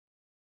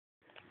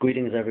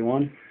Greetings,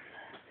 everyone.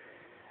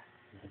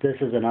 This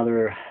is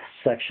another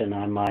section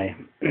on my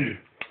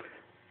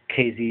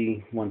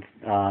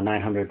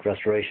KZ900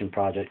 restoration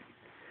project,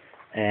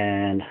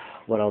 and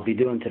what I'll be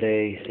doing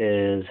today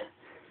is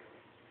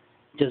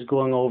just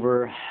going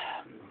over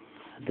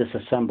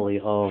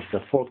disassembly of the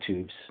fork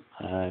tubes.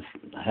 I've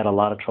had a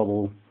lot of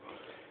trouble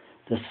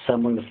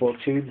disassembling the fork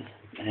tube,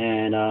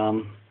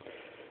 and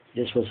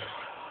just was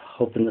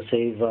hoping to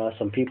save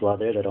some people out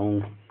there that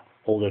own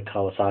older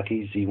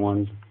Kawasaki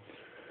Z1s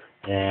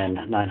and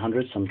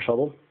 900s some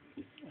trouble,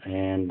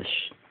 and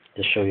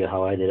just show you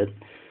how I did it.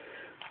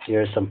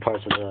 Here are some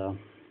parts of the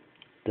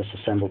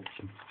disassembled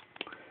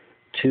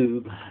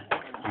tube.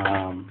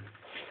 I'll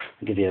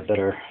give you a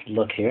better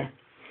look here.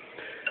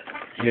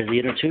 Here's the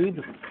inner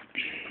tube.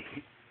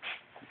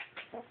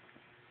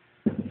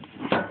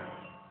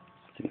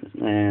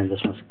 And this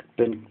one's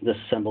been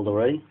disassembled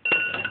already.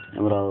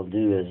 And what I'll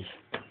do is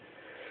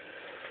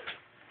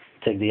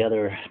take the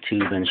other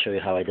tube and show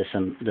you how I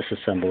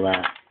disassemble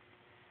that.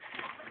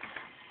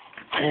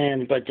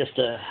 But just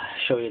to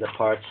show you the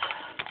parts,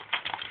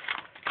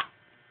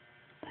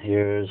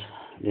 here's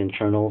the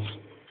internals.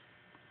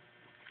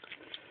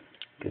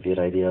 Give you an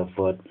idea of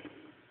what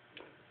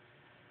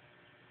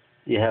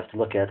you have to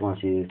look at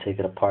once you take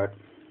it apart.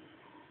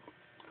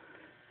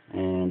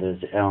 And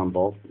there's the Allen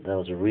bolt. That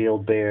was a real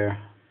bear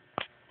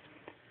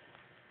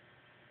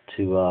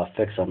to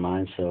fix on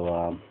mine,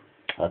 so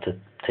to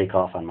take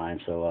off on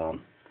mine. So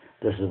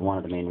this is one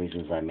of the main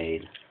reasons I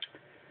made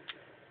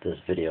this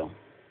video.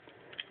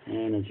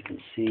 And as you can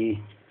see,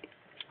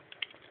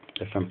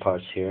 different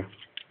parts here.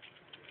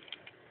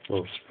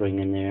 Little spring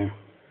in there.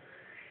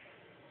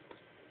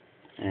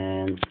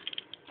 And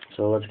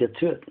so let's get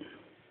to it.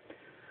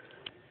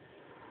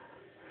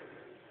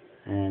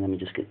 And let me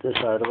just get this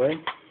out of the way.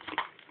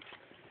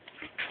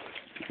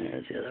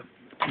 There's the other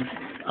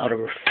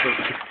outer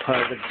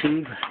part of the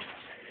tube.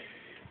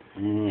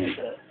 And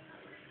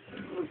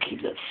we'll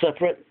keep that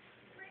separate.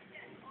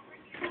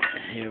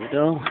 Here we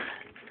go.